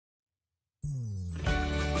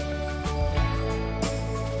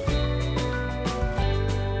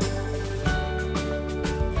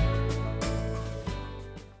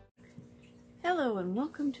and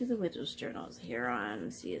welcome to the Widow's Journals here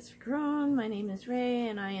on C is for Crone. My name is Ray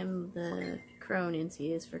and I am the crone in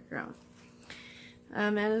C is for Crone.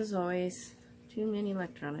 And as always, too many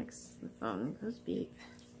electronics. The phone goes beep.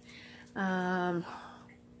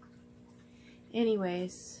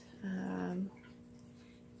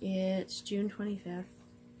 It's June 25th.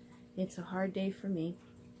 It's a hard day for me.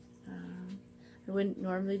 I wouldn't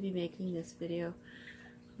normally be making this video,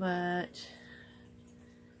 but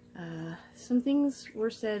some things were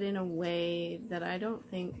said in a way that I don't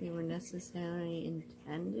think they were necessarily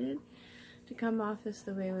intended to come off as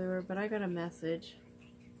the way we were, but I got a message.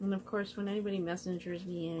 And of course, when anybody messengers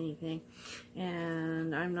me anything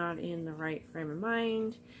and I'm not in the right frame of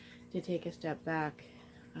mind to take a step back,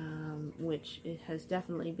 which it has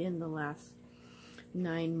definitely been the last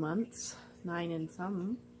 9 months, 9 and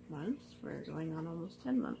some months, we're going on almost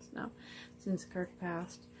 10 months now since Kirk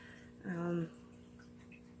passed.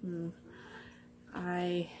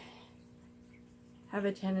 I have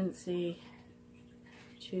a tendency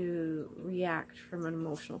to react from an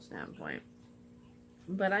emotional standpoint,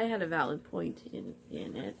 but I had a valid point in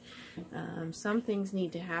it. Some things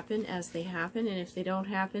need to happen as they happen, and if they don't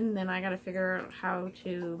happen, then I gotta figure out how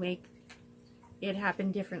to make it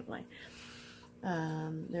happen differently.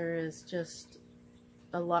 There is just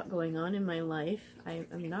a lot going on in my life.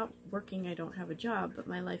 I'm not working, I don't have a job, but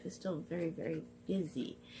my life is still very, very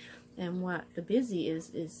busy. And what the busy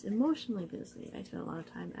is emotionally busy. I spend a lot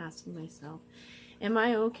of time asking myself, am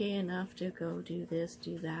I okay enough to go do this,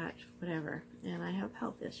 do that, whatever? And I have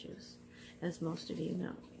health issues, as most of you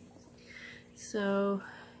know. So,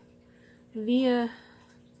 I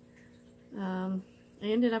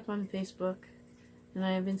ended up on Facebook, and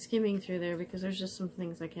I have been skimming through there because there's just some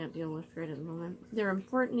things I can't deal with right at the moment. They're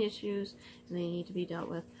important issues, and they need to be dealt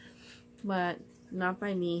with, but not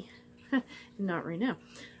by me, not right now.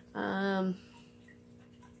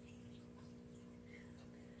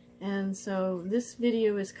 And so this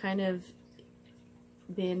video has kind of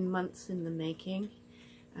been months in the making,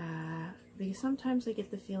 because sometimes I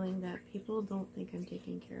get the feeling that people don't think I'm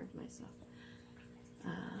taking care of myself.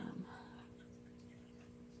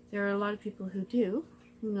 There are a lot of people who do,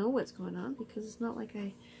 who know what's going on, because it's not like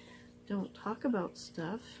I don't talk about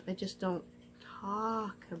stuff. I just don't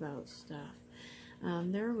talk about stuff.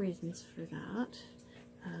 There are reasons for that.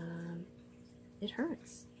 It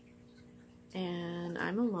hurts. And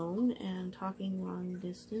I'm alone, and talking long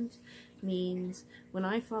distance means when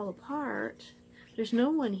I fall apart, there's no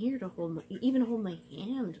one here to even hold my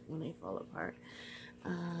hand when I fall apart.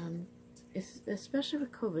 Especially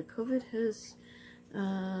with COVID. COVID has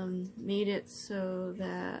made it so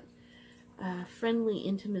that friendly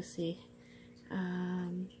intimacy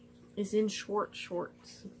is in short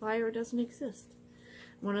supply or doesn't exist.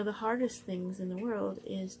 One of the hardest things in the world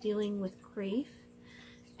is dealing with grief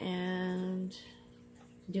and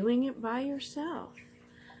doing it by yourself.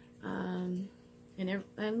 And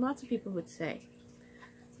lots of people would say,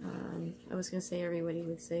 I was going to say everybody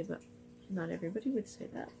would say, but not everybody would say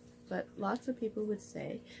that. But lots of people would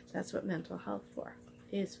say that's what mental health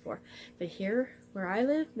is for. But here, where I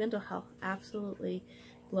live, mental health absolutely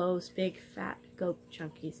blows big, fat goat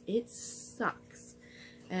chunkies. It sucks.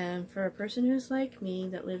 And for a person who's like me,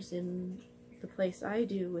 that lives in the place I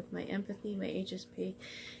do with my empathy, my HSP,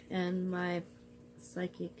 and my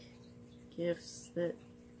psychic gifts that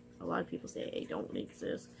a lot of people say don't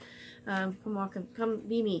exist, come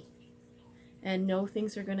be me. And know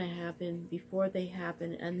things are going to happen before they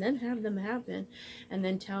happen, and then have them happen, and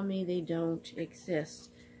then tell me they don't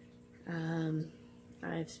exist.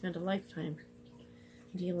 I've spent a lifetime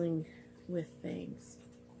dealing with things.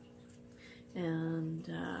 And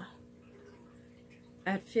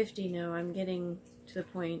at 50 now, I'm getting to the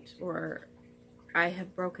point where I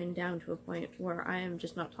have broken down to a point where I am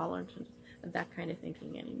just not tolerant of that kind of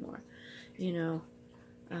thinking anymore. You know,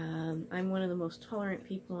 I'm one of the most tolerant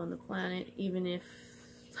people on the planet, even if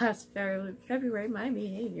last February my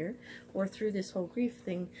behavior, or through this whole grief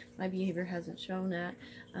thing, my behavior hasn't shown that.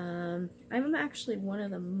 I'm actually one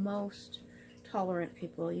of the most tolerant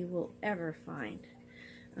people you will ever find.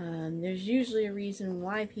 There's usually a reason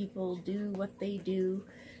why people do what they do,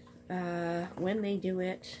 when they do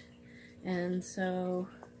it, and so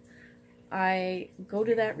I go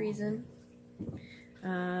to that reason.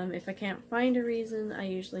 If I can't find a reason, I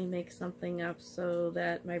usually make something up so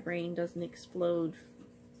that my brain doesn't explode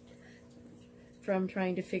from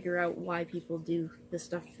trying to figure out why people do the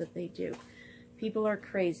stuff that they do. People are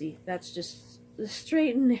crazy. That's just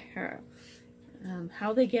straight and narrow.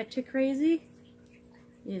 How they get to crazy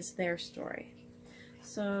is their story.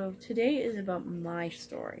 So today is about my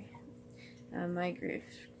story, my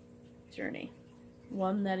grief journey.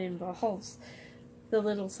 one that involves the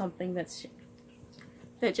little something that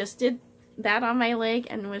just did that on my leg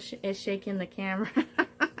and is shaking the camera.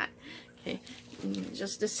 Okay,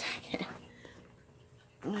 just a second.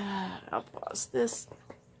 I'll pause this.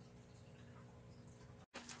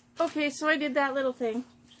 Okay, so I did that little thing.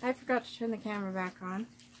 I forgot to turn the camera back on.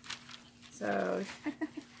 So,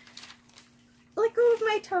 let go of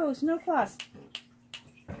my toes, no claws.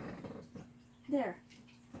 There.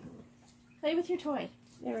 Play with your toy.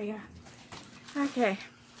 There we go. Okay,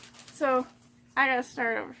 so I gotta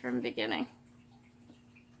start over from the beginning.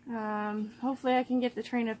 Hopefully I can get the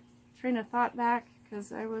train of thought back,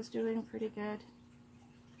 because I was doing pretty good.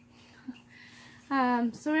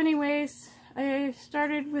 So anyways, I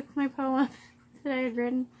started with my poem that I had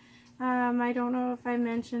written. I don't know if I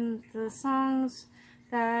mentioned the songs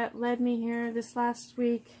that led me here this last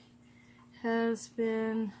week has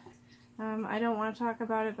been I Don't Want to Talk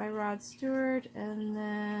About It by Rod Stewart, and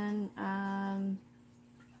then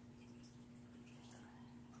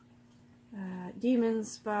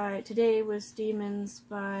Demons by, today was Demons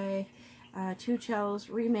by Two Cellos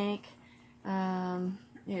remake.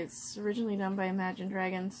 It's originally done by Imagine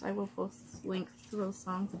Dragons. I will post links to those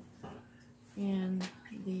songs in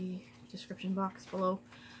the description box below.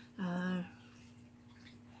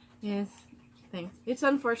 Yes, thanks. It's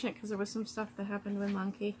unfortunate because there was some stuff that happened with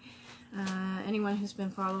Monkey. Anyone who's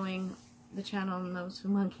been following the channel knows who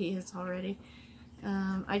Monkey is already.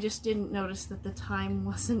 I just didn't notice that the time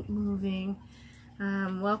wasn't moving.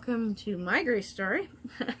 Welcome to my grief story,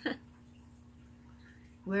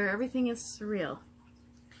 where everything is surreal.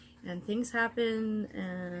 And things happen,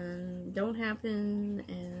 and don't happen,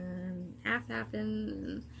 and half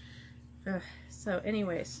happen. So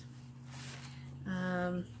anyways,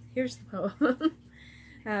 here's the poem.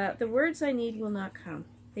 The words I need will not come.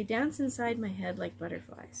 They dance inside my head like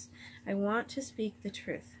butterflies. I want to speak the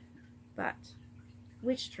truth. But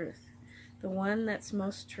which truth? The one that's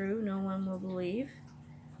most true, no one will believe?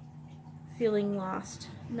 Feeling lost,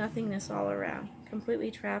 nothingness all around. Completely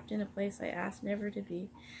trapped in a place I asked never to be.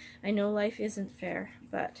 I know life isn't fair,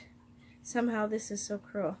 but somehow this is so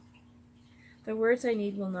cruel. The words I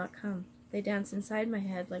need will not come. They dance inside my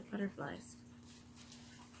head like butterflies.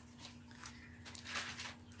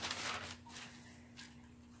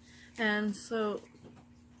 And so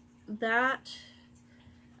that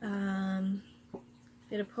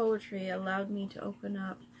bit of poetry allowed me to open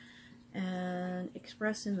up and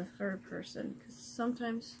express in the third person, because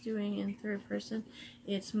sometimes doing in third person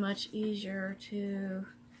it's much easier to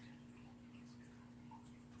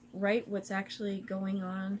write what's actually going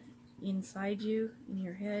on inside you, in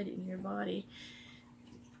your head, in your body,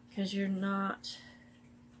 because you're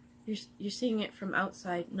seeing it from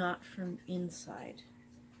outside, not from inside.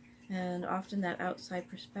 And often that outside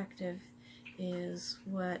perspective is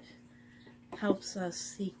what helps us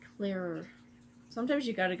see clearer. Sometimes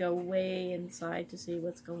you gotta go way inside to see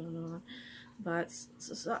what's going on, but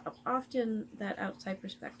so often that outside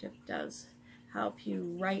perspective does help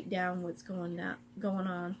you write down what's going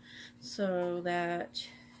on, so that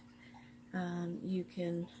you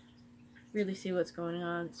can really see what's going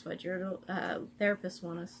on. It's what therapists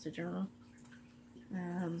want us to journal.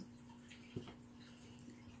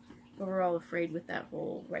 But we're all afraid with that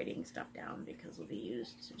whole writing stuff down because it'll be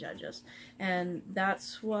used to judge us. And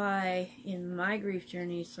that's why in my grief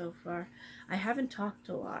journey so far, I haven't talked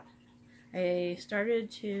a lot. I started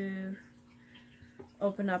to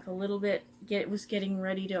open up a little bit, was getting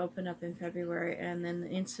ready to open up in February, and then the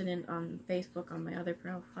incident on Facebook on my other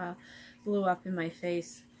profile blew up in my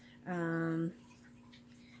face. One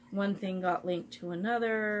thing got linked to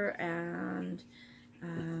another, and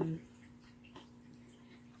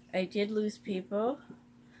I did lose people,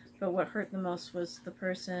 but what hurt the most was the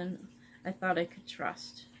person I thought I could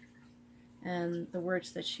trust, and the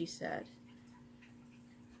words that she said.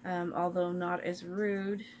 Although not as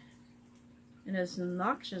rude and as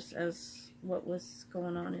obnoxious as what was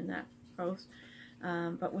going on in that post,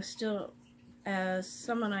 but was still, as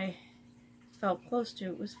someone I felt close to,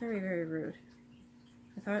 it was very, very rude.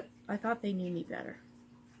 I thought they knew me better.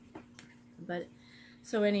 But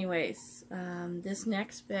so anyways, this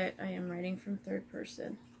next bit I am writing from third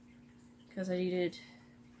person because I needed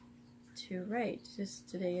to write. Just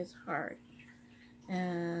today is hard.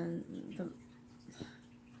 And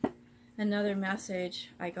another message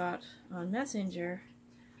I got on Messenger,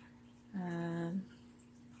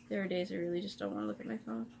 there are days I really just don't want to look at my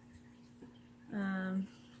phone.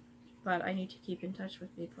 But I need to keep in touch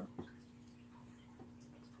with people.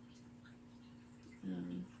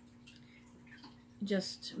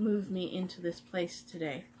 Just moved me into this place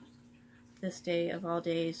today, this day of all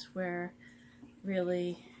days, where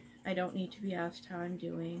really, I don't need to be asked how I'm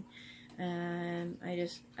doing. And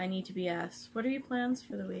I need to be asked, what are your plans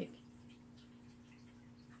for the week?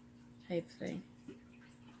 Type thing.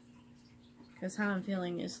 Because how I'm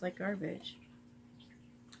feeling is like garbage.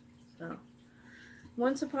 So,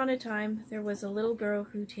 once upon a time, there was a little girl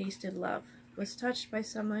who tasted love, was touched by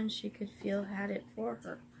someone she could feel had it for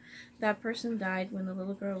her. That person died when the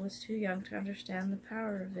little girl was too young to understand the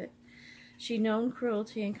power of it. She'd known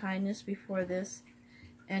cruelty and kindness before this,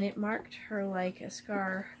 and it marked her like a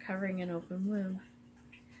scar covering an open wound.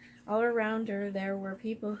 All around her there were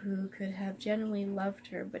people who could have genuinely loved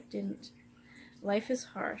her but didn't. Life is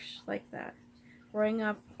harsh like that. Growing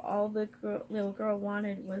up, all the little girl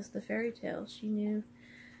wanted was the fairy tale she knew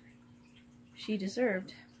she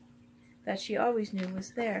deserved, that she always knew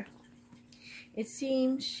was there. It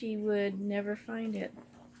seemed she would never find it.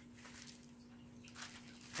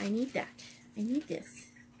 I need that. I need this.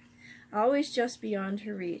 Always just beyond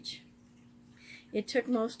her reach. It took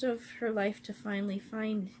most of her life to finally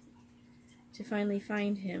find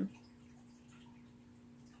him.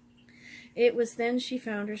 It was then she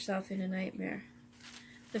found herself in a nightmare.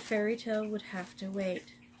 The fairy tale would have to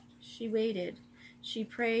wait. She waited. She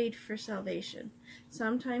prayed for salvation.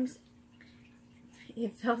 Sometimes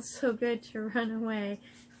it felt so good to run away.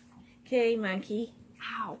 Okay, monkey.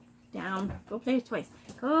 Ow. Down. Go play with toys.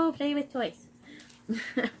 Go play with toys.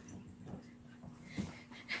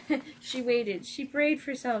 She waited. She prayed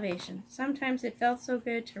for salvation. Sometimes it felt so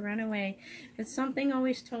good to run away, but something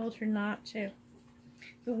always told her not to.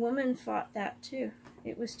 The woman fought that too.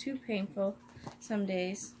 It was too painful some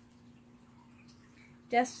days.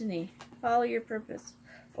 Destiny. Follow your purpose.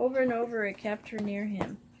 Over and over it kept her near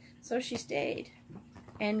him. So she stayed.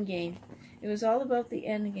 End game. It was all about the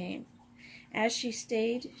end game. As she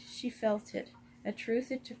stayed, she felt it. A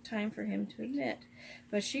truth it took time for him to admit,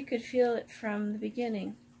 but she could feel it from the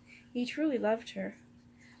beginning. He truly loved her.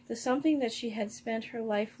 The something that she had spent her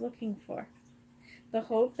life looking for. The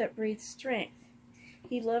hope that breathed strength.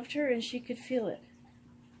 He loved her and she could feel it.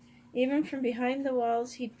 Even from behind the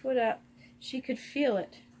walls he'd put up, she could feel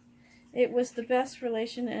it. It was the best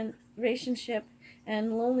relationship,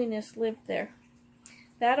 and loneliness lived there.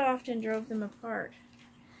 That often drove them apart.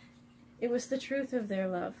 It was the truth of their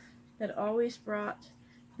love that always brought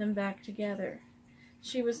them back together.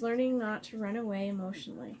 She was learning not to run away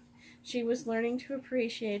emotionally. She was learning to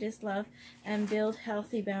appreciate his love and build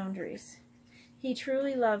healthy boundaries. He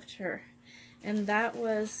truly loved her, and that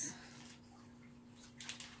was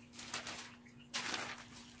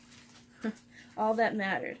all that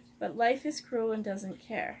mattered. But life is cruel and doesn't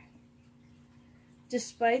care.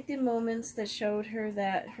 Despite the moments that showed her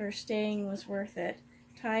that her staying was worth it,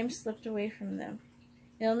 time slipped away from them.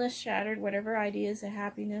 Illness shattered whatever ideas of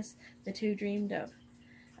happiness the two dreamed of.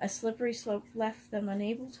 A slippery slope left them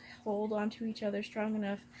unable to hold onto each other strong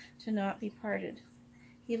enough to not be parted.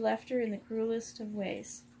 He left her in the cruelest of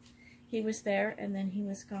ways. He was there, and then he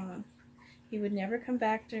was gone. He would never come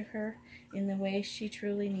back to her in the way she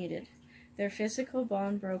truly needed. Their physical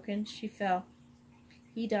bond broken, she fell.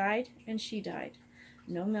 He died, and she died.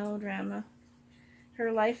 No melodrama.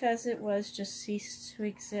 Her life as it was just ceased to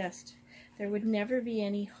exist. There would never be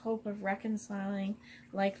any hope of reconciling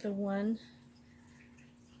like the one.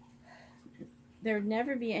 There would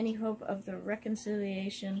never be any hope of the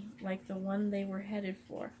reconciliation like the one they were headed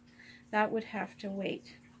for. That would have to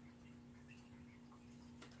wait.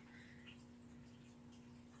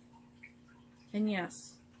 And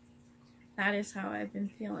yes, that is how I've been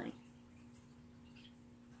feeling.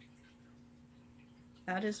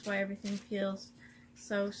 That is why everything feels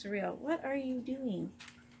so surreal. What are you doing,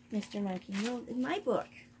 Mr. Monkey? No, my book.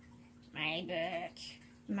 My book.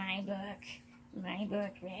 My book. My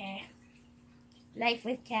book. Life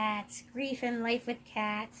with cats. Grief and life with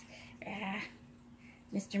cats.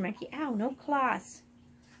 Mr. Monkey. Ow, no claws.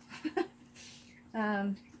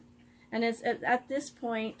 And it's at this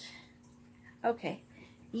point. Okay,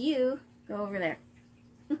 you go over there.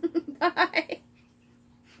 Bye.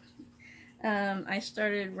 I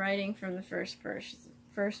started writing from the first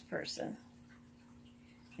person.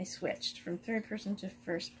 I switched from third person to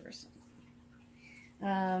first person.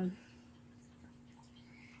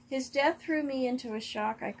 His death threw me into a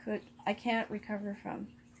shock I can't recover from.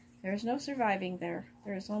 There is no surviving there.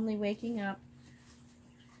 There is only waking up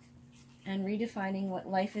and redefining what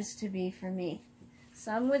life is to be for me.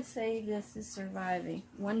 Some would say this is surviving.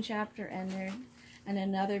 One chapter ended and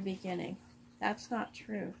another beginning. That's not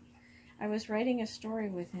true. I was writing a story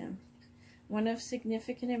with him, one of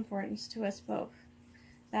significant importance to us both.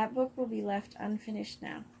 That book will be left unfinished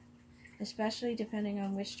now, especially depending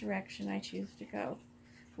on which direction I choose to go.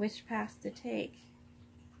 which path to take.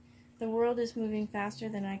 The world is moving faster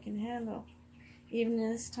than I can handle. Even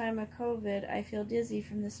in this time of COVID, I feel dizzy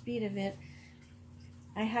from the speed of it.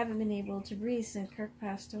 I haven't been able to breathe since Kirk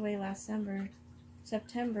passed away last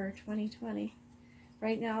September 2020.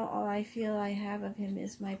 Right now, all I feel I have of him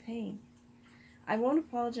is my pain. I won't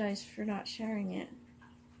apologize for not sharing it.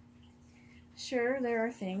 Sure, there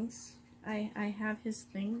are things. I have his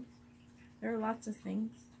things. There are lots of things.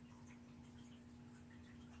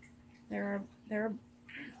 There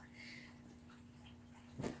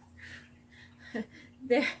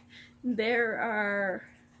are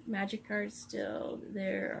magic cards still.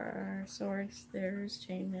 There are swords. There's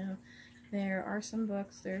chainmail. There are some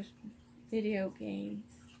books. There's video games.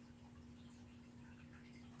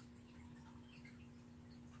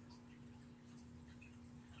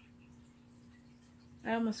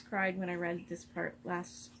 I almost cried when I read this part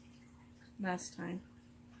last time.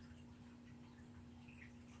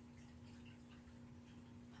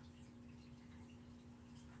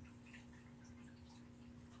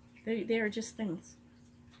 They are just things.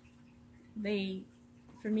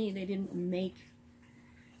 For me, they didn't make...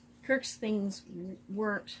 Kirk's things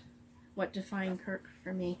weren't what defined Kirk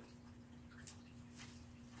for me.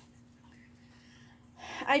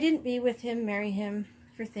 I didn't be with him, marry him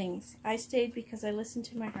for things. I stayed because I listened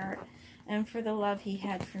to my heart and for the love he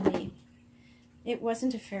had for me. It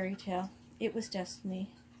wasn't a fairy tale. It was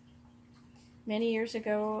destiny. Many years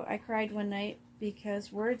ago, I cried one night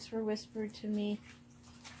because words were whispered to me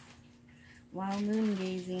while moon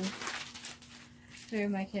gazing through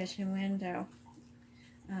my kitchen window.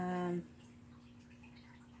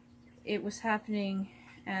 It was happening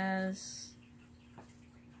as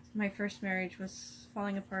my first marriage was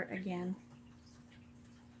falling apart again.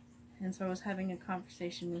 And so I was having a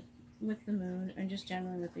conversation with the moon and just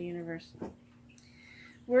generally with the universe.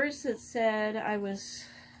 Words that said I was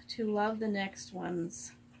to love the next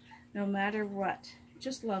ones, no matter what.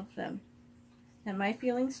 Just love them. And my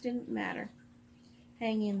feelings didn't matter.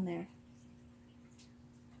 Hang in there.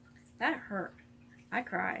 That hurt. I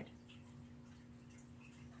cried.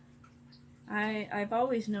 I've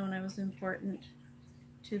always known I was important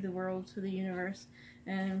to the world, to the universe,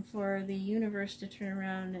 and for the universe to turn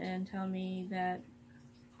around and tell me that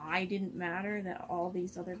I didn't matter, that all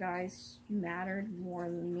these other guys mattered more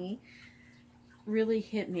than me, really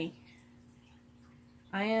hit me.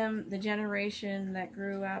 I am the generation that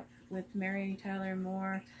grew up with Mary Tyler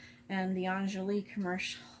Moore and the Angelique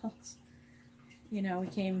commercials. You know, we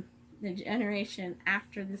came the generation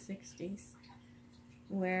after the 60s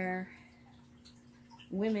where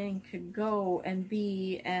women could go and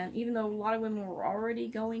be, and even though a lot of women were already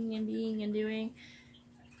going and being and doing,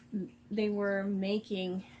 they were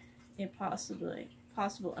making it possible.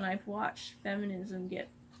 And I've watched feminism get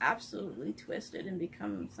absolutely twisted and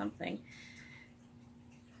become something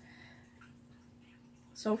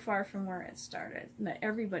so far from where it started that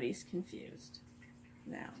everybody's confused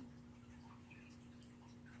now.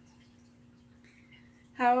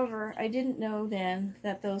 However, I didn't know then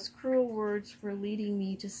that those cruel words were leading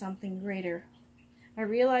me to something greater. I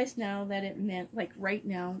realize now that it meant, like right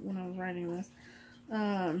now when I was writing this,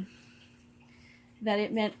 that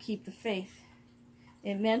it meant keep the faith.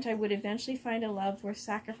 It meant I would eventually find a love worth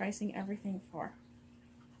sacrificing everything for.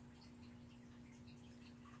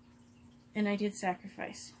 And I did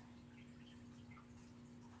sacrifice.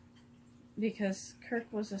 Because Kirk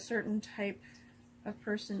was a certain type of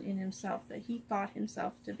person in himself that he thought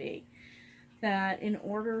himself to be. That in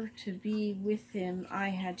order to be with him, I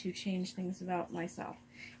had to change things about myself.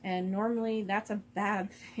 And normally that's a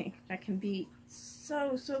bad thing. That can be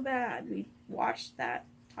so bad. We watched that,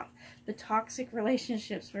 the toxic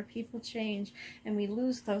relationships where people change and we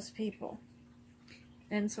lose those people.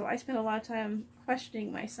 And so I spent a lot of time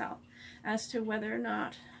questioning myself as to whether or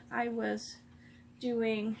not I was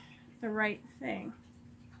doing the right thing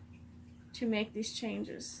to make these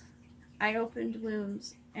changes. I opened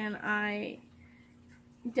wounds and I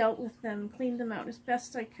dealt with them, cleaned them out as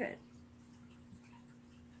best I could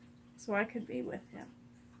so I could be with him.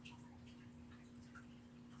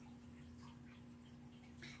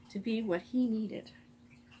 To be what he needed.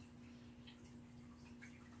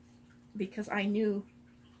 Because I knew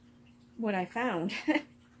what I found.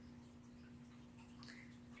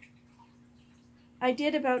 I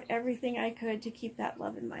did about everything I could to keep that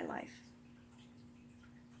love in my life.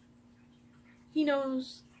 He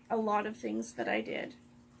knows a lot of things that I did.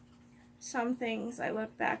 Some things I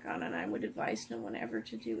look back on and I would advise no one ever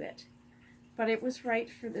to do it. But it was right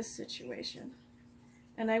for this situation.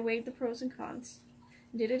 And I weighed the pros and cons.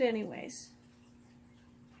 Did it anyways.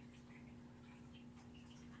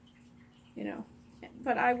 You know,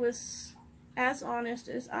 But I was as honest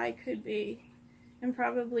as I could be, and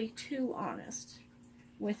probably too honest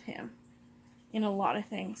with him in a lot of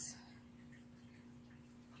things.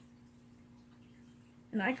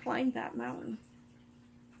 And I climbed that mountain.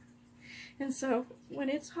 And so when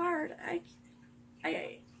it's hard,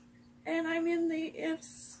 and I'm in the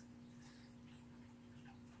ifs,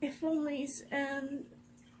 if onlys, and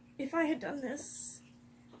if I had done this,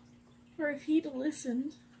 or if he'd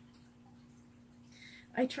listened,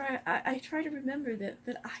 I try to remember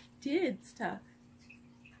that I did stuff.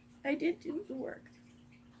 I did do the work.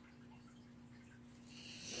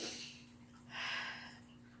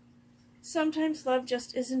 Sometimes love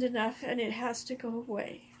just isn't enough and it has to go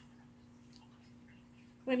away.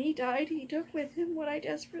 When he died, he took with him what I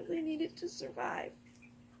desperately needed to survive.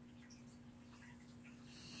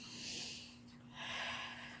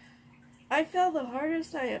 I fell the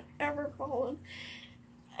hardest I have ever fallen,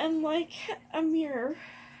 and like a mirror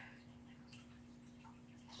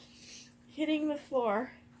hitting the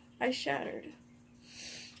floor, I shattered.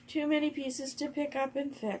 Too many pieces to pick up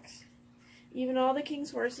and fix. Even all the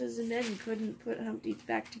king's horses and men couldn't put Humpty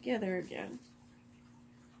back together again.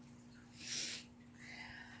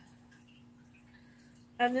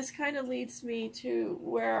 And this kind of leads me to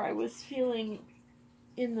where I was feeling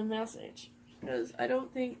in the message. Because I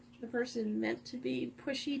don't think the person meant to be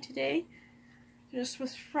pushy today. I just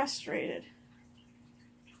was frustrated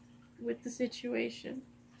with the situation.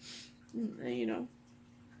 You know,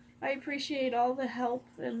 I appreciate all the help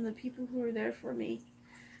and the people who are there for me.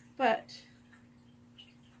 But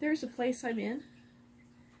there's a place I'm in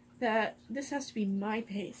that this has to be my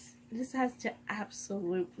pace. This has to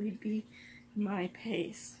absolutely be my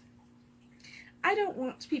pace. I don't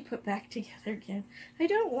want to be put back together again. I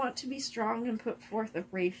don't want to be strong and put forth a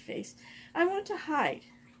brave face. I want to hide,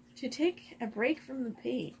 to take a break from the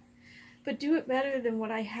pain, but do it better than what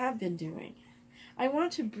I have been doing. I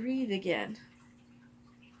want to breathe again.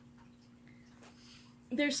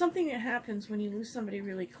 There's something that happens when you lose somebody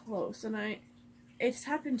really close, and it's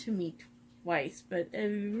happened to me twice, but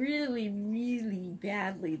really, really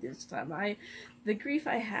badly this time. The grief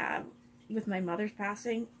I have with my mother's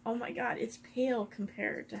passing, oh my God, it's pale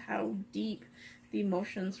compared to how deep the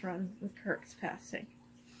emotions run with Kirk's passing.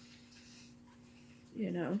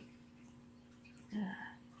 You know?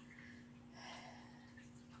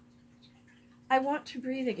 I want to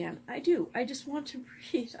breathe again. I do. I just want to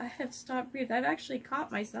breathe. I have stopped breathing. I've actually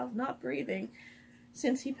caught myself not breathing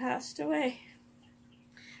since he passed away.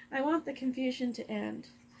 I want the confusion to end.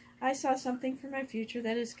 I saw something for my future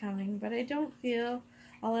that is coming, but I don't feel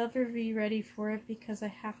I'll ever be ready for it because I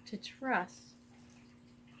have to trust.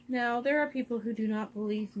 Now, there are people who do not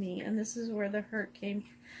believe me, and this is where the hurt came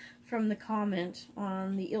from the comment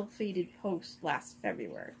on the ill-fated post last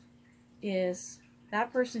February, is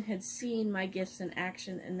that person had seen my gifts in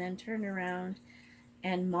action and then turned around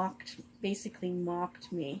and basically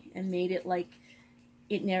mocked me and made it like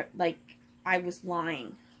I was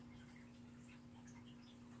lying.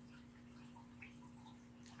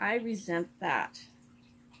 I resent that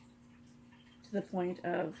to the point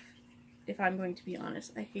of, if I'm going to be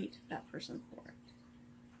honest, I hate that person for it.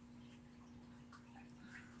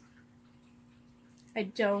 I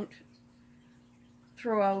don't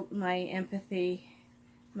throw out my empathy,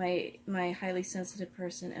 my highly sensitive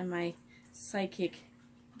person, and my psychic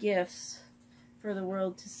gifts for the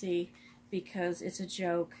world to see because it's a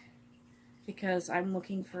joke, because I'm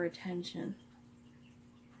looking for attention.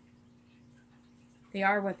 They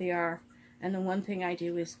are what they are, and the one thing I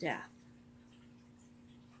do is death.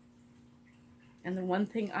 And the one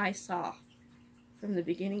thing I saw from the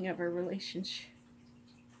beginning of our relationship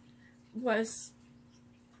was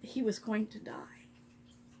he was going to die.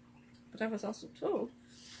 But I was also told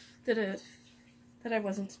that I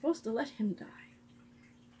wasn't supposed to let him die.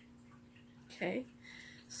 Okay?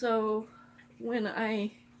 So when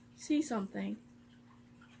I see something,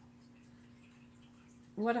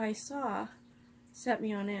 what I saw set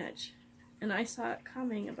me on edge. And I saw it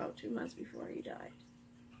coming about 2 months before he died.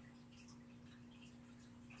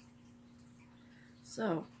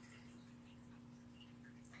 So,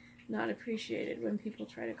 not appreciated when people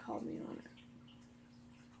try to call me on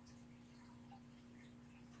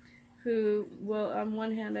it. Well, on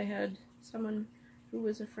one hand, I had someone who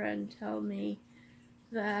was a friend tell me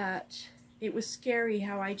that it was scary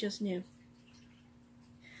how I just knew.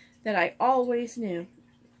 That I always knew.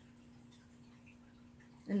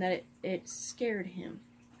 And that it scared him.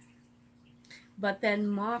 But then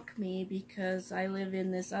mock me because I live in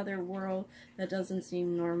this other world that doesn't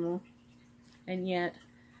seem normal. And yet,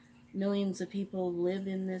 millions of people live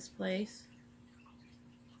in this place.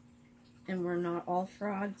 and we're not all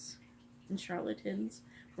frauds and charlatans.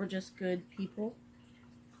 We're just good people.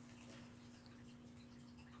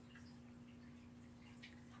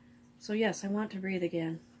 So yes, I want to breathe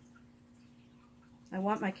again. I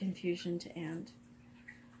want my confusion to end.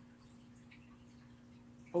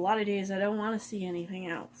 A lot of days I don't want to see anything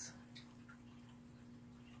else.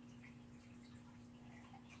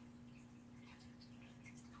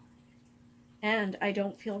 And I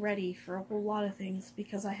don't feel ready for a whole lot of things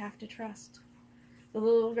because I have to trust. The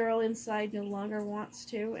little girl inside no longer wants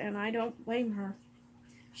to, and I don't blame her.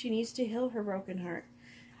 She needs to heal her broken heart.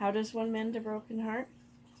 How does one mend a broken heart?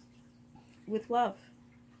 With love.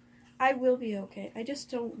 I will be okay. I just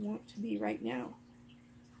don't want to be right now.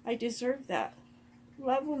 I deserve that.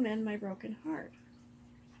 Love will mend my broken heart.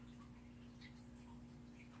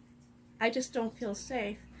 I just don't feel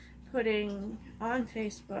safe putting on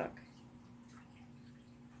Facebook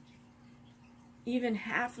even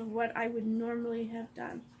half of what I would normally have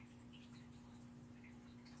done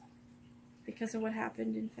because of what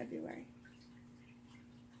happened in February.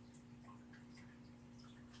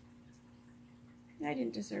 I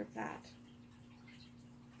didn't deserve that.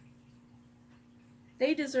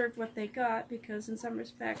 They deserved what they got because in some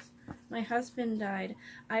respects my husband died.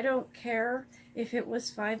 I don't care if it was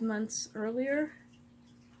 5 months earlier.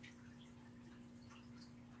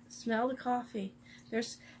 Smell the coffee.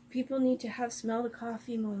 People need to have smell the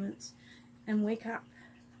coffee moments and wake up,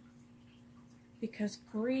 because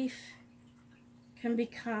grief can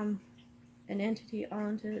become an entity all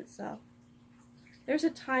unto itself. There's a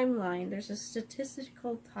timeline, there's a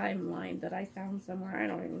statistical timeline that I found somewhere, I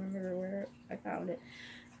don't even remember where I found it,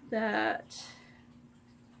 that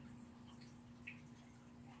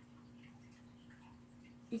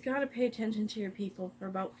you gotta pay attention to your people for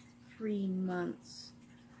about 3 months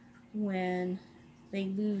when they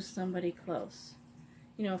lose somebody close.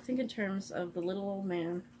 You know, think in terms of the little old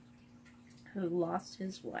man who lost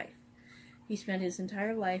his wife. He spent his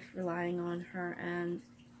entire life relying on her, and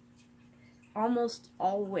almost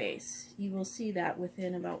always you will see that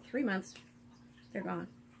within about 3 months, they're gone.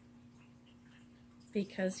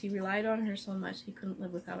 Because he relied on her so much he couldn't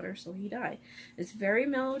live without her, so he died. It's very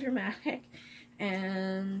melodramatic,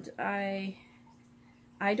 and I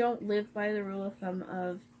don't live by the rule of thumb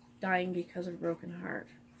of dying because of a broken heart.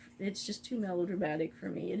 It's just too melodramatic for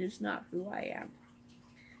me. It is not who I am.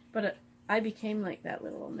 But I became like that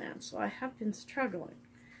little old man, so I have been struggling.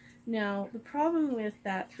 Now, the problem with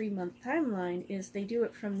that 3-month timeline is they do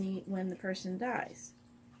it from when the person dies.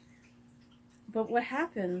 But what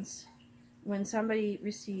happens when somebody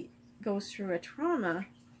goes through a trauma,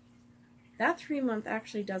 that 3-month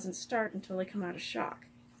actually doesn't start until they come out of shock.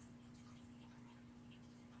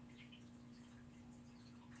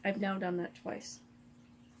 I've now done that twice.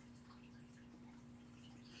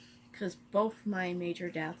 Because both my major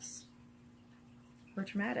deaths were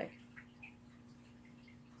traumatic.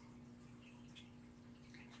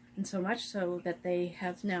 And so much so that they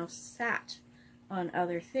have now sat on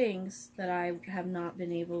other things that I have not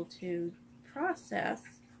been able to process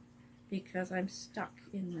because I'm stuck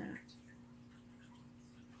in that.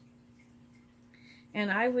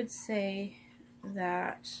 And I would say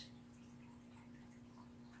that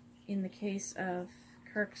in the case of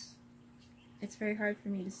Kirk's, it's very hard for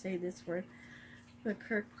me to say this word, but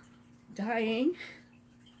Kirk dying,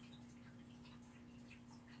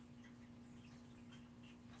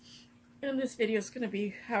 and this video is going to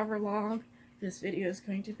be however long this video is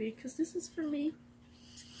going to be, because this is for me.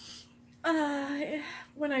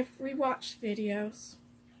 When I rewatch videos,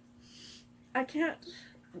 I can't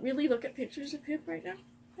really look at pictures of him right now.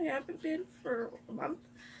 I haven't been for a month,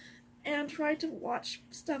 and try to watch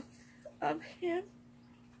stuff of him.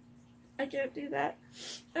 I can't do that.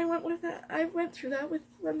 I went through that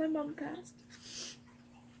when my mom passed.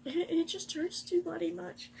 It just hurts too bloody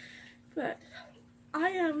much. But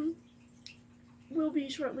I will be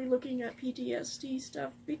shortly looking at PTSD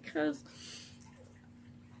stuff, because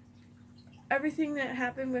everything that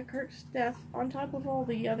happened with Kirk's death, on top of all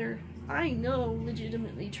the other, I know,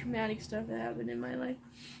 legitimately traumatic stuff that happened in my life,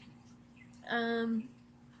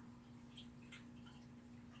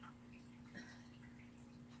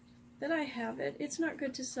 that I have it. It's not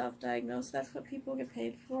good to self-diagnose. That's what people get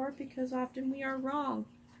paid for, because often we are wrong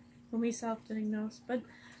when we self-diagnose. But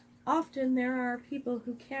often there are people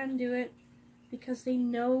who can do it because they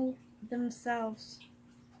know themselves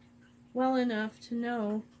well enough to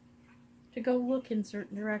know to go look in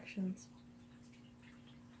certain directions.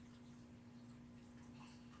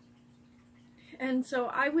 And so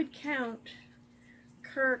I would count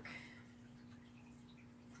Kirk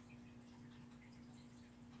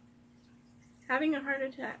having a heart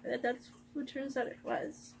attack. That's who turns out it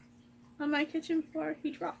was. On my kitchen floor, he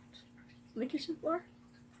dropped on the kitchen floor.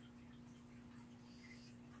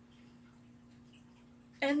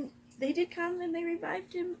 And they did come and they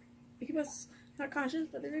revived him. He was not conscious,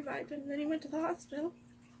 but they revived him. Then he went to the hospital.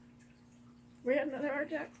 We had another heart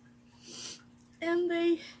attack. And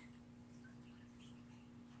they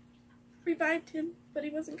revived him, but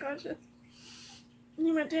he wasn't conscious. And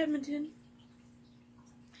he went to Edmonton.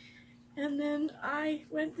 And then I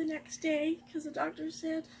went the next day because the doctor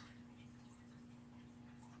said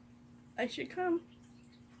I should come.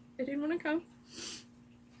 I didn't want to come.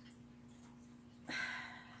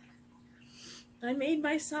 I made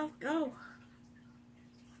myself go.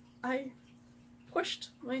 I pushed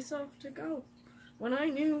myself to go when I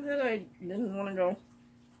knew that I didn't want to go.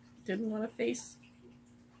 Didn't want to face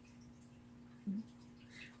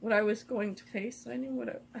what I was going to face. I knew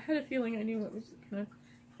what I had a feeling I knew what I was going to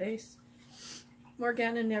face.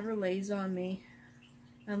 Morgana never lays on me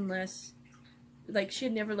unless, like, she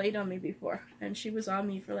had never laid on me before, and she was on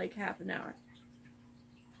me for like half an hour.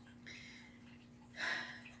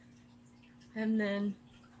 And then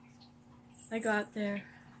I got there,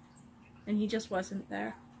 and he just wasn't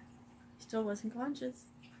there. He still wasn't conscious,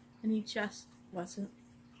 and he just wasn't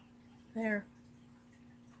there.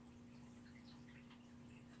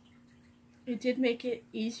 It did make it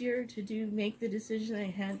easier to make the decision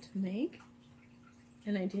I had to make,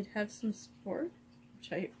 and I did have some support,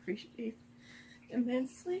 which I appreciate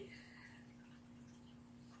immensely.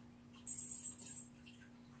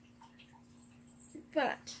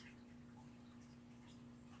 But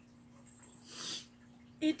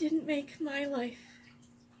it didn't make my life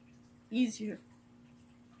easier.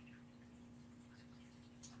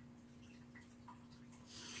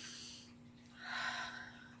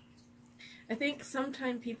 I think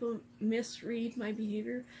sometimes people misread my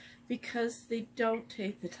behavior because they don't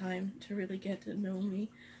take the time to really get to know me.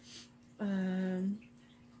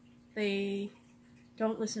 They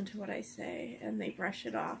don't listen to what I say, and they brush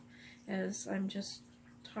it off as I'm just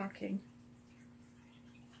talking.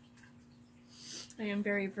 I am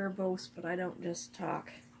very verbose, but I don't just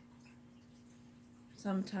talk.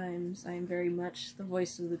 Sometimes I am very much the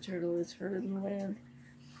voice of the turtle is heard in the land.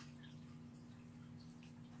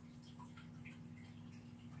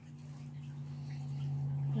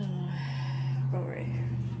 Go right here.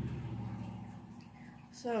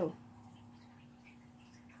 So,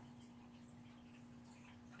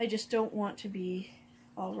 I just don't want to be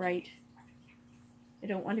all right. I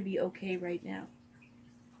don't want to be okay right now.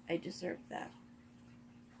 I deserve that.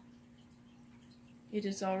 It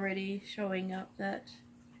is already showing up that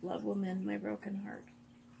love will mend my broken heart.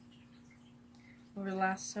 Over the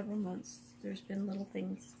last several months, there's been little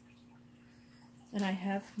things, and I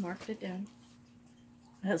have marked it down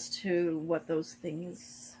as to what those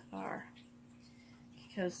things are,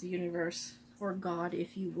 because the universe, or God,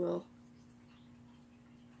 if you will,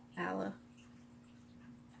 Allah,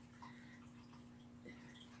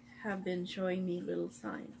 have been showing me little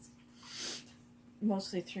signs,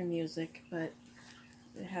 mostly through music, but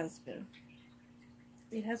it has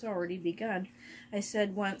already begun. I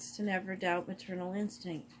said once to never doubt maternal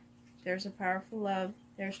instinct. There's a powerful love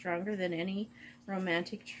there, stronger than any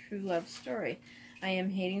romantic true love story. I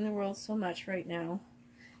am hating the world so much right now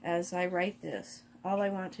as I write this. All I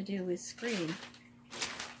want to do is scream.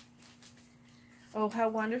 Oh, how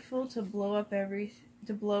wonderful to blow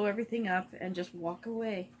everything up and just walk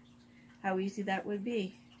away. How easy that would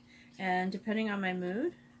be. And depending on my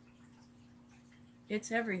mood,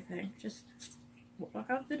 it's everything. Just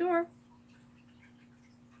walk out the door.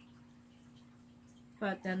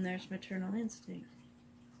 But then there's maternal instinct.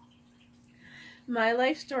 My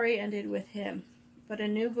life story ended with him, but a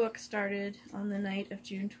new book started on the night of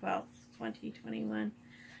June 12th, 2021.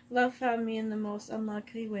 Love found me in the most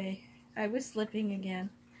unlucky way. I was slipping again.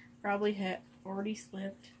 Probably had already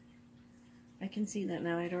slipped. I can see that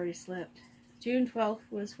now. I'd already slipped. June 12th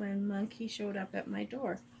was when Monkey showed up at my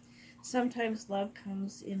door. Sometimes love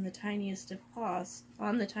comes in the tiniest of paws,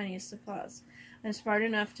 on the tiniest of paws. I'm smart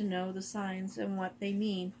enough to know the signs and what they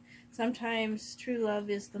mean. Sometimes true love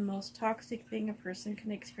is the most toxic thing a person can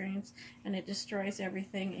experience, and it destroys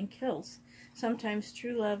everything and kills. Sometimes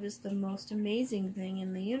true love is the most amazing thing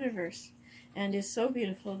in the universe, and is so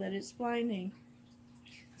beautiful that it's blinding.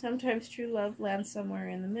 Sometimes true love lands somewhere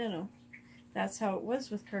in the middle. That's how it was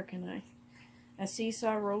with Kirk and I. A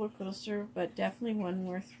seesaw roller coaster, but definitely one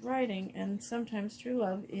worth riding, and sometimes true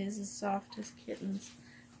love is as soft as kitten's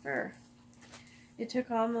fur. It took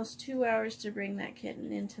almost 2 hours to bring that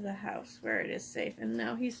kitten into the house where it is safe, and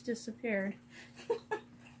now he's disappeared.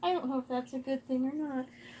 I don't know if that's a good thing or not.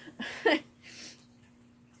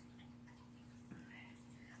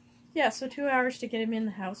 Yeah, so 2 hours to get him in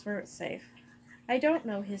the house where it's safe. I don't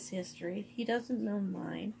know his history. He doesn't know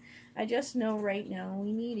mine. I just know right now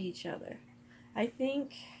we need each other. I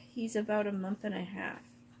think he's about a month and a half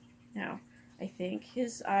now. I think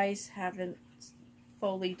his eyes haven't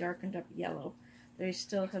fully darkened up yellow. They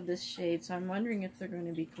still have this shade, so I'm wondering if they're going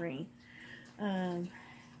to be green.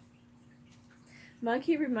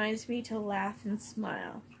 Monkey reminds me to laugh and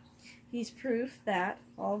smile. He's proof that,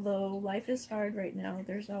 although life is hard right now,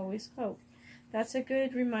 there's always hope. That's a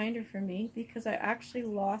good reminder for me, because I actually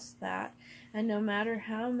lost that, and no matter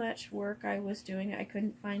how much work I was doing, I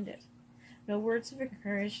couldn't find it. No words of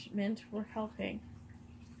encouragement were helping.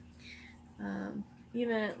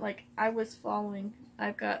 Even, like, I've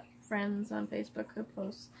got friends on Facebook who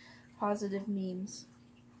post positive memes,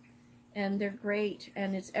 and they're great,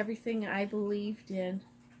 and it's everything I believed in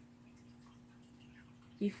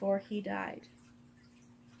before he died.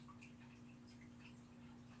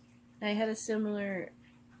 I had a similar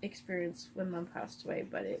experience when Mom passed away,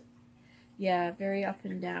 but very up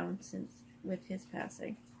and down with his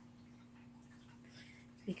passing,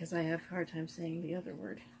 because I have a hard time saying the other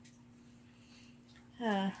word.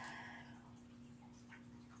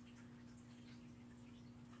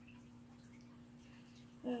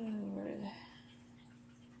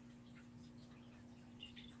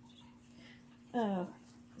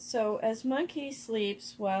 So as Monkey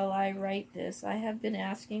sleeps while I write this, I have been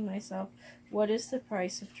asking myself, what is the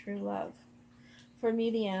price of true love? For me,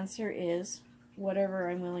 the answer is whatever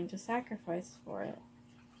I'm willing to sacrifice for it.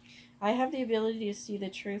 I have the ability to see the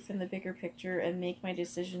truth in the bigger picture and make my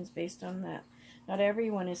decisions based on that. Not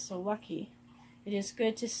everyone is so lucky. It is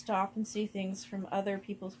good to stop and see things from other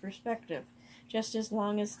people's perspective, just as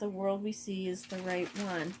long as the world we see is the right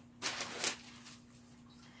one.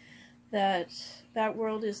 That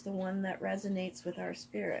world is the one that resonates with our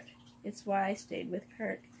spirit. It's why I stayed with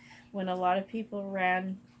Kirk when a lot of people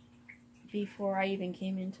ran before I even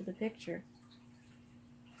came into the picture.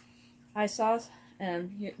 I saw,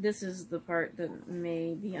 and this is the part that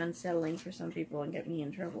may be unsettling for some people and get me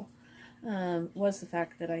in trouble, was the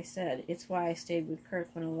fact that I said, it's why I stayed with Kirk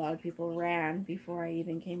when a lot of people ran before I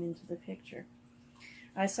even came into the picture.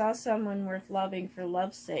 I saw someone worth loving for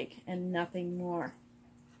love's sake and nothing more.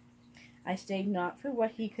 I stayed not for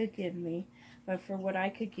what he could give me, but for what I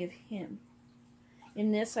could give him.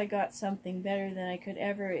 In this, I got something better than I could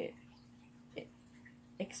ever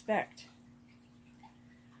expect.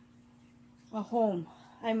 A home.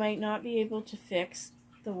 I might not be able to fix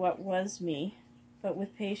the what was me, but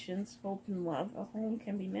with patience, hope, and love, a home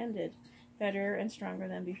can be mended, better and stronger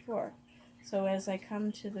than before. So as I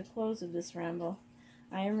come to the close of this ramble,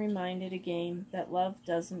 I am reminded again that love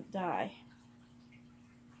doesn't die.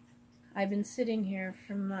 I've been sitting here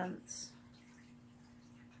for months,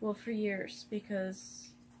 well, for years, because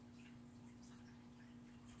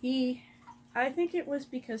I think it was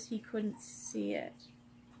because he couldn't see it,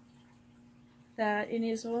 that in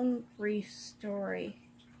his own brief story,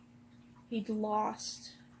 he'd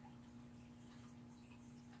lost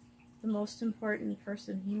the most important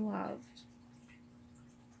person he loved,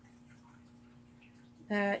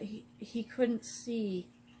 that he couldn't see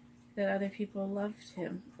that other people loved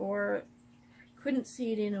him, or couldn't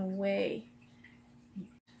see it in a way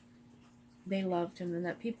they loved him and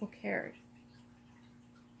that people cared.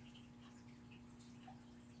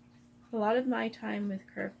 A lot of my time with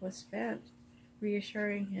Kirk was spent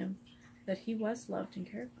reassuring him that he was loved and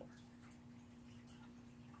cared for.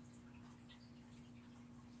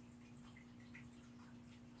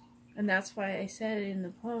 And that's why I said in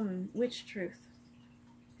the poem, which truth?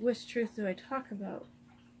 Which truth do I talk about?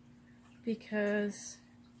 Because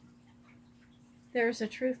there's a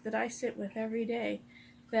truth that I sit with every day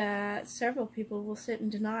that several people will sit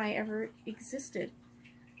and deny ever existed.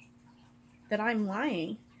 That I'm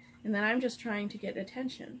lying and that I'm just trying to get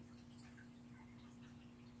attention.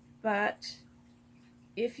 But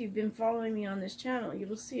if you've been following me on this channel, you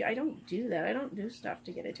will see I don't do that. I don't do stuff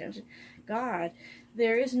to get attention. God,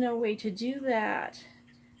 there is no way to do that.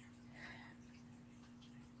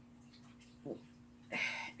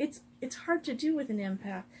 It's hard to do with an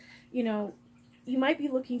empath. You know, you might be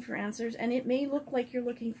looking for answers, and it may look like you're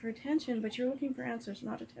looking for attention, but you're looking for answers,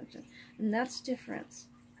 not attention. And that's difference.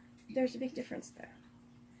 There's a big difference there.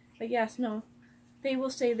 But yes, no, they will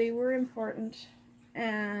say they were important,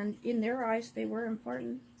 and in their eyes they were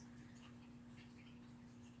important.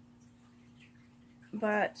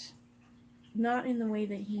 But not in the way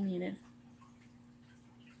that he needed.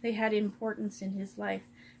 They had importance in his life,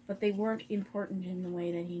 but they weren't important in the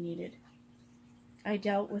way that he needed. I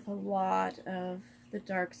dealt with a lot of the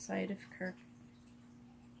dark side of Kirk.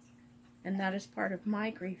 And that is part of my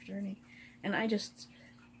grief journey. And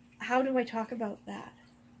how do I talk about that?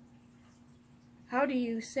 How do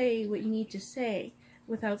you say what you need to say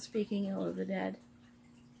without speaking ill of the dead?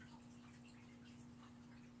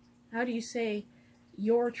 How do you say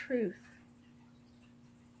your truth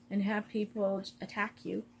and have people attack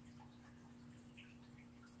you?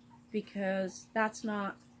 Because that's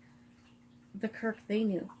not the Kirk they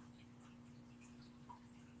knew.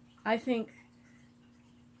 I think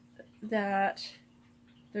that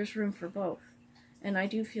there's room for both. And I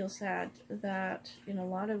do feel sad that in a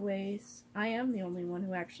lot of ways I am the only one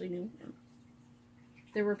who actually knew him.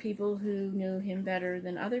 There were people who knew him better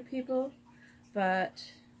than other people,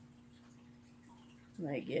 but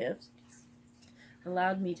my gift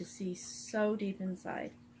allowed me to see so deep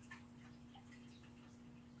inside.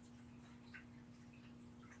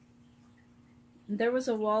 There was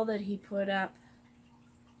a wall that he put up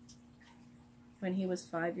when he was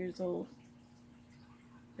 5 years old.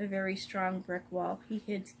 A very strong brick wall. He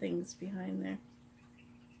hid things behind there.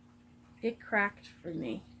 It cracked for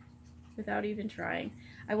me without even trying.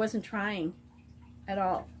 I wasn't trying at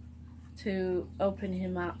all to open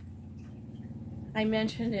him up. I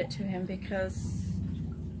mentioned it to him because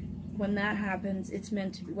when that happens, it's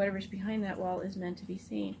meant to be, whatever's behind that wall is meant to be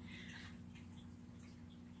seen.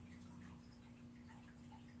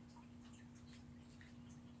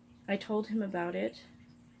 I told him about it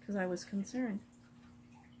because I was concerned.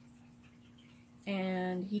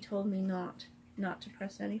 And he told me not to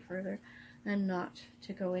press any further and not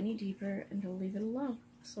to go any deeper and to leave it alone.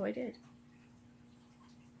 So I did.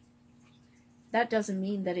 That doesn't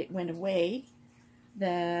mean that it went away,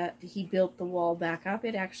 that he built the wall back up.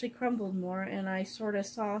 It actually crumbled more and I sort of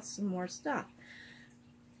saw some more stuff.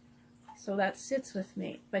 So that sits with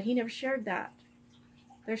me. But he never shared that.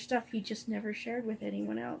 There's stuff he just never shared with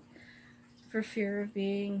anyone else for fear of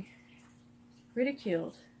being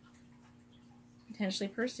ridiculed, potentially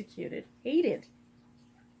persecuted, hated.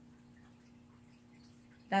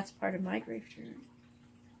 That's part of my grief journey.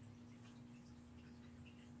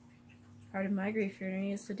 Part of my grief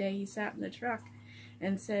journey is the day he sat in the truck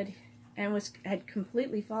and said, and had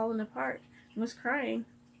completely fallen apart and was crying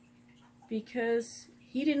because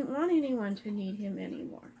he didn't want anyone to need him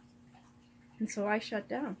anymore. And so I shut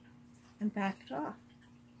down and backed off.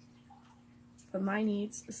 Put my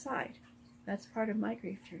needs aside. That's part of my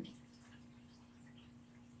grief journey.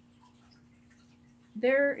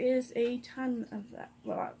 There is a ton of that.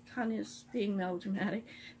 Well, a ton is being melodramatic.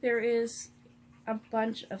 There is a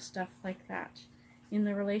bunch of stuff like that in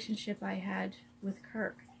the relationship I had with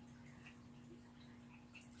Kirk.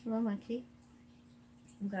 Hello, monkey.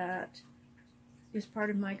 That is part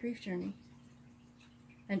of my grief journey.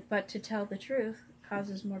 But to tell the truth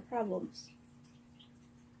causes more problems.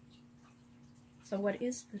 So what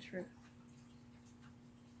is the truth?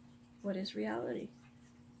 What is reality?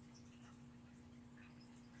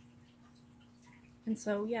 And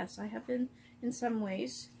so, yes, I have been, in some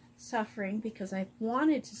ways, suffering because I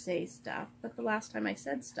wanted to say stuff, but the last time I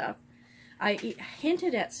said stuff, I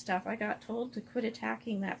hinted at stuff. I got told to quit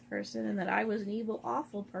attacking that person and that I was an evil,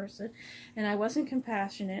 awful person, and I wasn't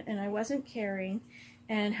compassionate, and I wasn't caring,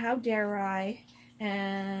 and how dare I,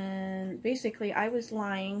 and basically I was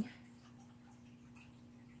lying.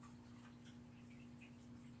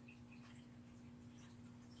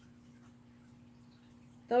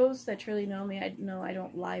 Those that truly know me, I know I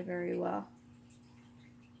don't lie very well.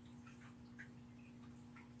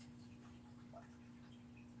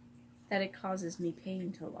 That it causes me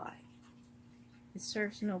pain to lie. It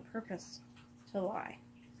serves no purpose to lie.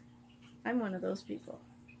 I'm one of those people.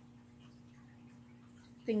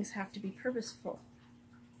 Things have to be purposeful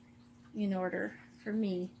in order for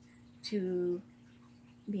me to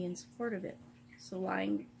be in support of it. So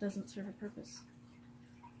lying doesn't serve a purpose.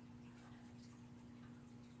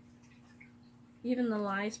 Even the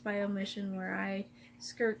lies by omission where I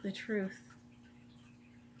skirt the truth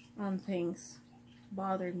on things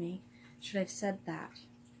bothered me. Should I have said that?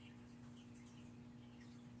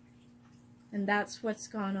 And that's what's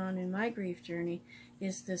gone on in my grief journey,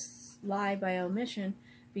 is this lie by omission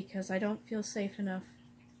because I don't feel safe enough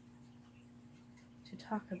to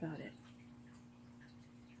talk about it.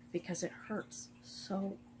 Because it hurts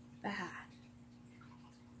so bad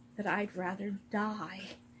that I'd rather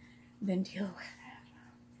die than deal with it.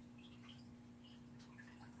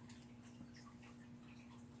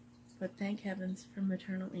 But thank heavens for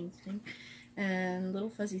maternal instinct and little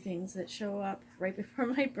fuzzy things that show up right before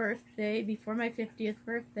my birthday, before my 50th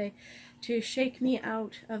birthday, to shake me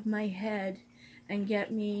out of my head and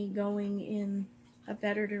get me going in a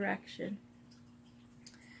better direction.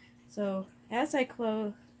 So as I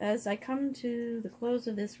close, as I come to the close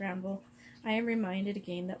of this ramble, I am reminded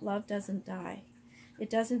again that love doesn't die. It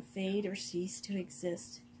doesn't fade or cease to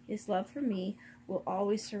exist. His love for me will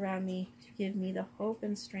always surround me to give me the hope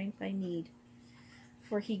and strength I need.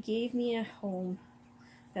 For he gave me a home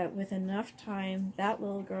that with enough time, that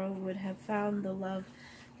little girl would have found the love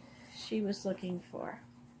she was looking for.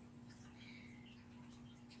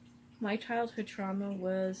 My childhood trauma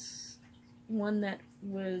was one that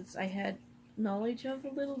I had knowledge of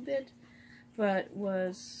a little bit, but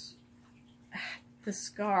was the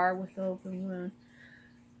scar with the open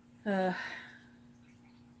wound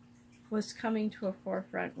was coming to a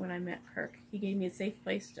forefront when I met Kirk. He gave me a safe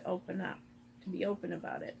place to open up, to be open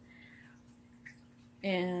about it.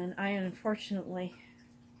 And I unfortunately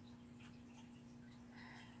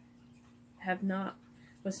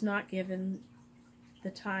was not given the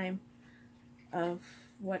time of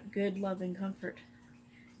what good love and comfort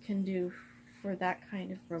can do for that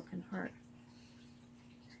kind of broken heart.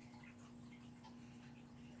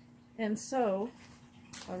 And so,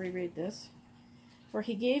 I'll reread this. For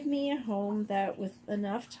he gave me a home that with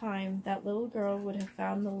enough time, that little girl would have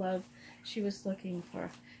found the love she was looking for.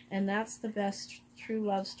 And that's the best true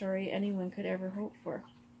love story anyone could ever hope for.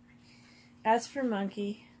 As for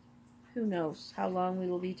Monkey, who knows how long we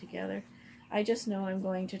will be together. I just know I'm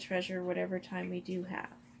going to treasure whatever time we do have.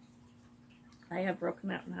 I have broken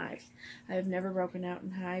out in hives. I have never broken out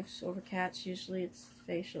in hives over cats. Usually it's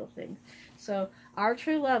facial things. So our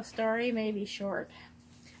true love story may be short.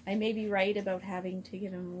 I may be right about having to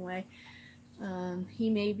give him away. He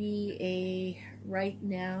may be a right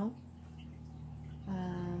now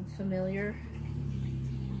familiar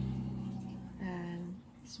and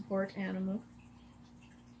support animal.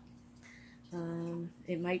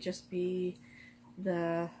 It might just be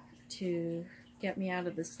to get me out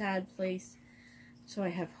of the sad place, so I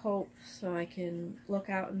have hope, so I can look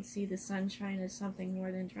out and see the sunshine as something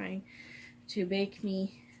more than trying to bake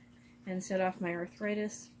me and set off my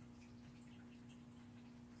arthritis.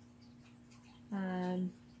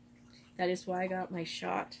 That is why I got my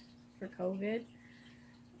shot for COVID.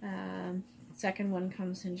 The second one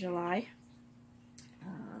comes in July,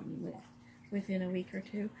 within a week or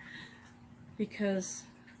two, because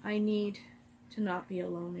I need to not be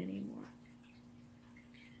alone anymore.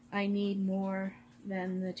 I need more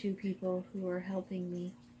than the two people who are helping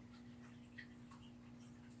me,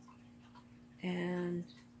 and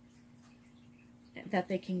that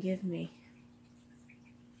they can give me.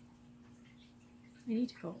 I need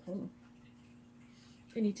to go home.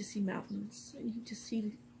 I need to see mountains. I need to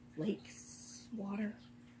see lakes, water.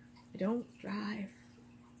 I don't drive.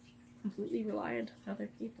 Completely reliant on other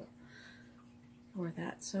people for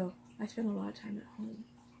that. So I spend a lot of time at home.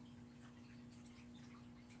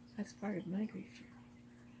 That's part of my grief journey.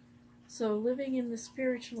 So living in the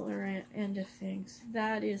spiritual end of things,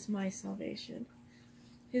 that is my salvation.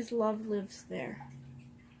 His love lives there.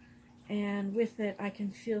 And with it, I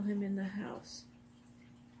can feel him in the house.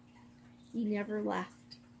 He never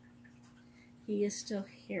left. He is still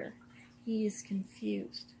here. He is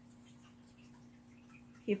confused.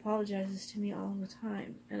 He apologizes to me all the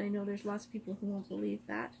time. And I know there's lots of people who won't believe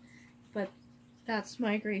that. But that's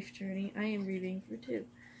my grief journey. I am grieving for too.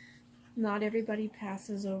 Not everybody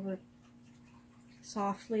passes over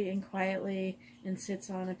softly and quietly and sits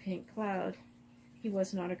on a pink cloud. He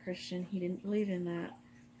was not a Christian. He didn't believe in that.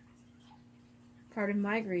 Part of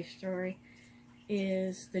my grief story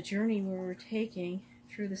is the journey we were taking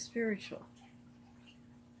through the spiritual.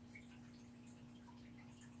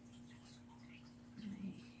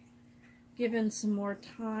 Given some more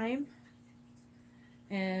time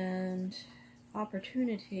and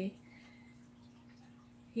opportunity,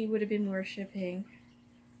 he would have been worshipping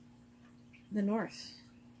the north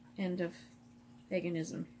end of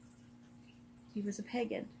paganism. He was a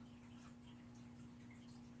pagan.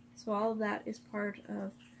 So all of that is part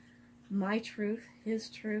of my truth, his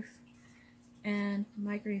truth, and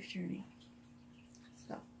my grief journey.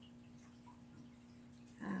 So,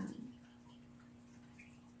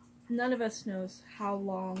 none of us knows how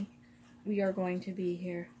long we are going to be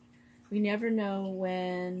here. We never know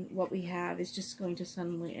when what we have is just going to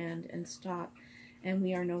suddenly end and stop, and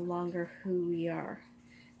we are no longer who we are.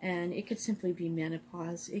 And it could simply be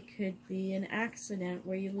menopause. It could be an accident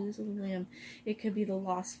where you lose a limb. It could be the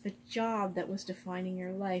loss of a job that was defining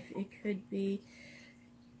your life. It could be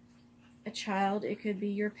a child. It could be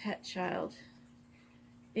your pet child.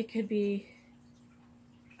 It could be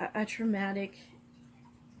a traumatic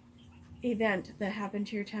event that happened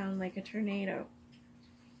to your town, like a tornado,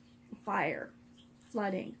 fire,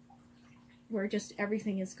 flooding, where just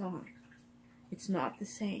everything is gone. It's not the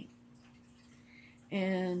same.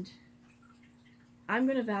 And I'm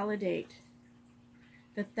going to validate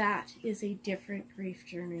that that is a different grief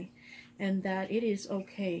journey, and that it is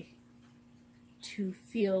okay to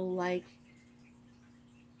feel like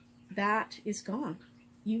that is gone.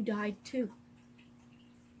 You died too.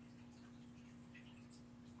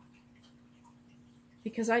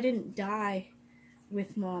 Because I didn't die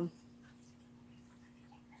with Mom.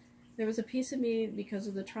 There was a piece of me, because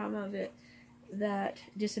of the trauma of it, that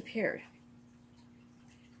disappeared.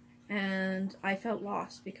 And I felt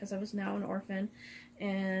lost because I was now an orphan,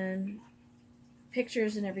 and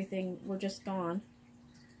pictures and everything were just gone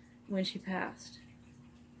when she passed.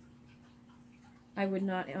 I would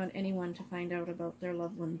not want anyone to find out about their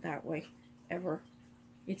loved one that way, ever.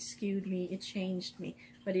 It skewed me, it changed me,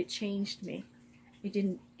 but it changed me. It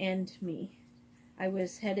didn't end me. I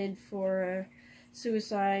was headed for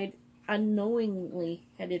suicide, unknowingly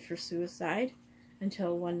headed for suicide,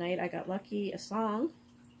 until one night I got lucky. A song,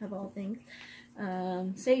 of all things,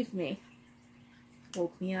 saved me,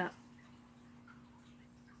 woke me up.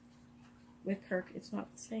 With Kirk, it's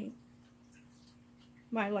not the same.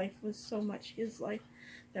 My life was so much his life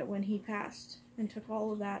that when he passed and took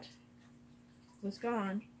all of that, was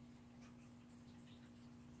gone,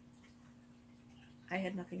 I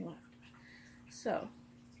had nothing left. So,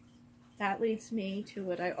 that leads me to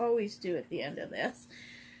what I always do at the end of this,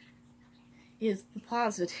 is the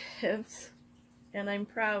positives. And I'm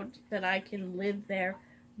proud that I can live there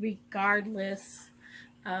regardless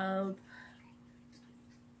of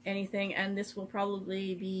anything. And this will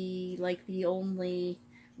probably be like the only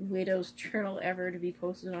widow's journal ever to be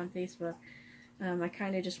posted on Facebook. I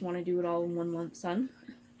kind of just want to do it all in one lump sum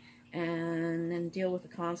and then deal with the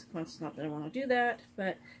consequences. Not that I want to do that,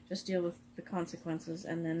 but just deal with the consequences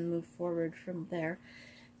and then move forward from there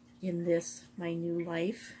in this, my new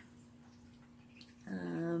life,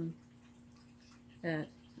 that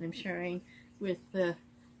I'm sharing with the...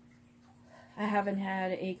 I haven't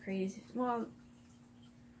had a crazy... Well,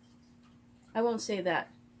 I won't say that,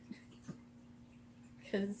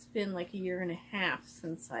 because it's been like 1.5 years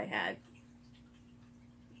since I had...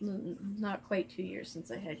 Not quite 2 years since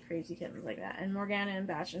I had crazy kittens like that. And Morgana and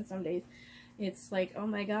Bastion, some days it's like, oh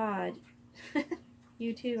my god,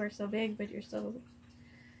 you two are so big, but you're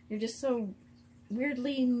just so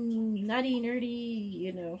weirdly nutty, nerdy,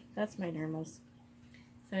 you know. That's my normals.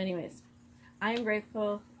 So anyways, I am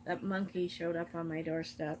grateful that Monkey showed up on my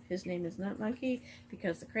doorstep. His name is not Monkey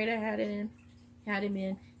because the crate I had him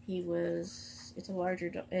in, it's a larger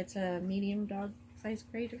dog, it's a medium dog size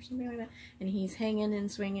crate or something like that, and he's hanging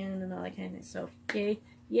and swinging and all that kind of. So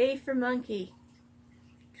yay for Monkey,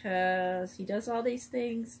 because he does all these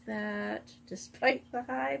things that, despite the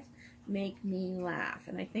hives, make me laugh.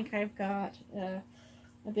 And I think I've got a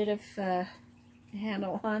bit of a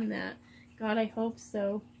handle on that. God, I hope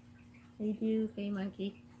so. Hey do, hey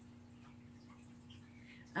Monkey.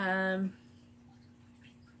 I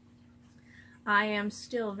am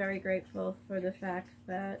still very grateful for the fact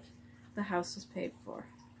that the house is paid for,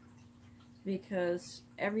 because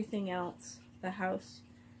everything else, the house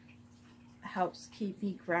helps keep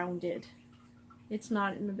me grounded. It's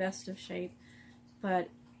not in the best of shape, but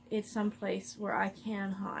it's someplace where I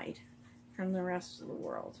can hide from the rest of the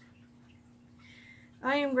world.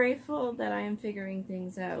 I am grateful that I am figuring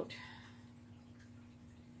things out,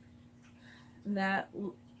 that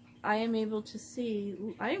I am able to see.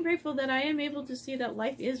 I am grateful that I am able to see that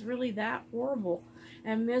life is really that horrible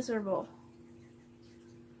and miserable,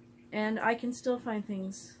 and I can still find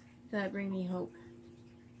things that bring me hope.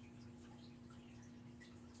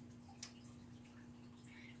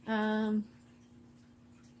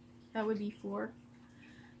 That would be 4.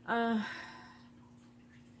 And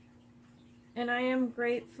I am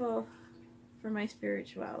grateful for my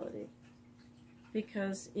spirituality,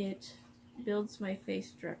 because it builds my face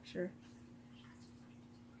structure,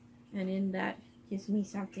 and in that gives me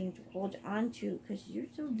something to hold on to, because you're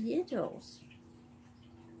so little.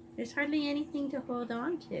 There's hardly anything to hold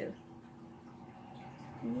on to.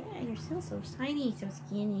 Yeah, you're still so tiny, so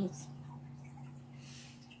skinny.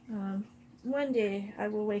 One day I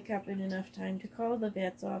will wake up in enough time to call the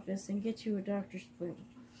vet's office and get you a doctor's appointment.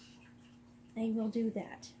 I will do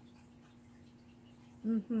that.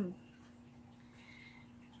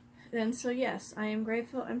 And so yes, I am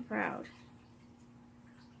grateful and proud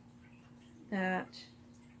that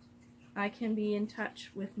I can be in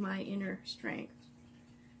touch with my inner strength.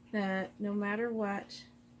 That no matter what,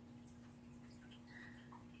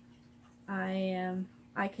 I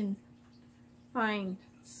can find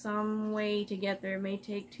some way to get there. It may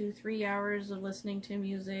take 2-3 hours of listening to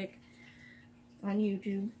music on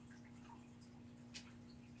YouTube,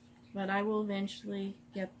 but I will eventually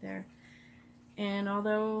get there. And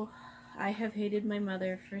although I have hated my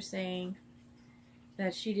mother for saying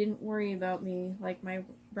that she didn't worry about me like my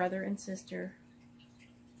brother and sister,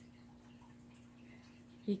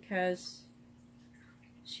 because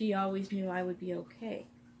she always knew I would be okay.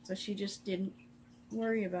 So she just didn't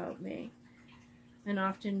worry about me. And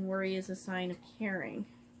often worry is a sign of caring.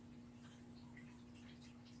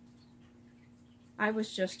 I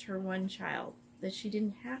was just her one child that she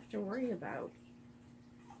didn't have to worry about.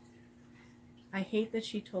 I hate that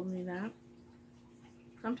she told me that.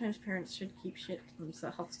 Sometimes parents should keep shit to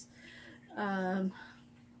themselves.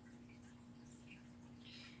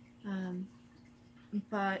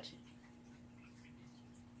 But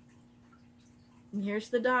here's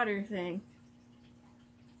the daughter thing.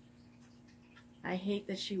 I hate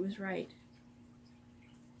that she was right.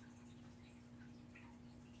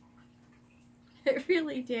 I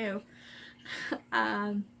really do.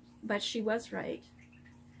 But she was right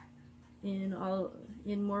in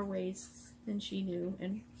more ways than she knew,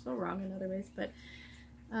 and so wrong in other ways, but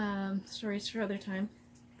stories for other time.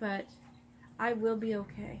 But I will be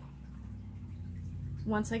okay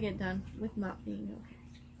once I get done with not being okay.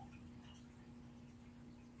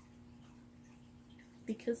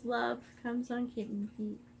 Because love comes on kitten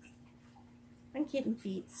feet. On kitten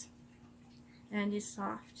feet. And is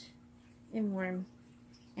soft and warm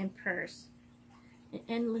and purrs. And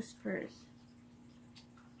endless purrs.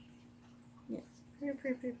 Yes. Purr,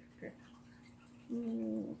 purr, purr, purr,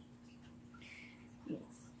 purr. Yes.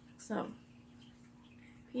 So,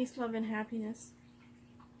 peace, love, and happiness.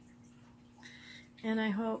 And I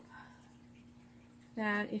hope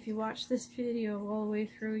that if you watch this video all the way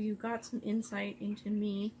through, you got some insight into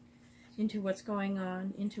me, into what's going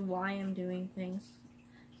on, into why I'm doing things.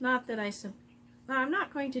 Not that I'm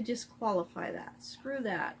not going to disqualify that. Screw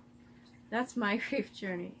that. That's my grief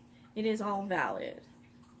journey. It is all valid.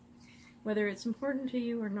 Whether it's important to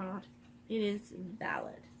you or not, it is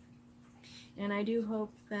valid. And I do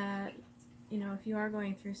hope that, you know, if you are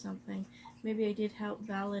going through something, maybe I did help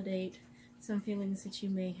validate some feelings that you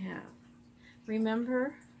may have.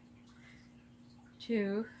 Remember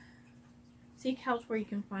to seek help where you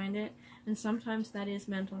can find it, and sometimes that is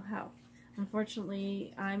mental health.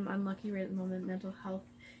 Unfortunately, I'm unlucky right at the moment. Mental health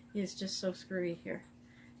is just so screwy here.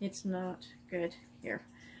 It's not good here.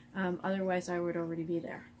 Otherwise, I would already be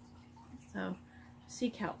there. So,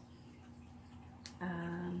 seek help.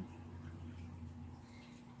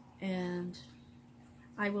 And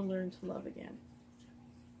I will learn to love again.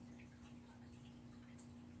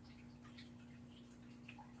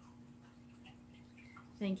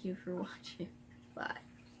 Thank you for watching.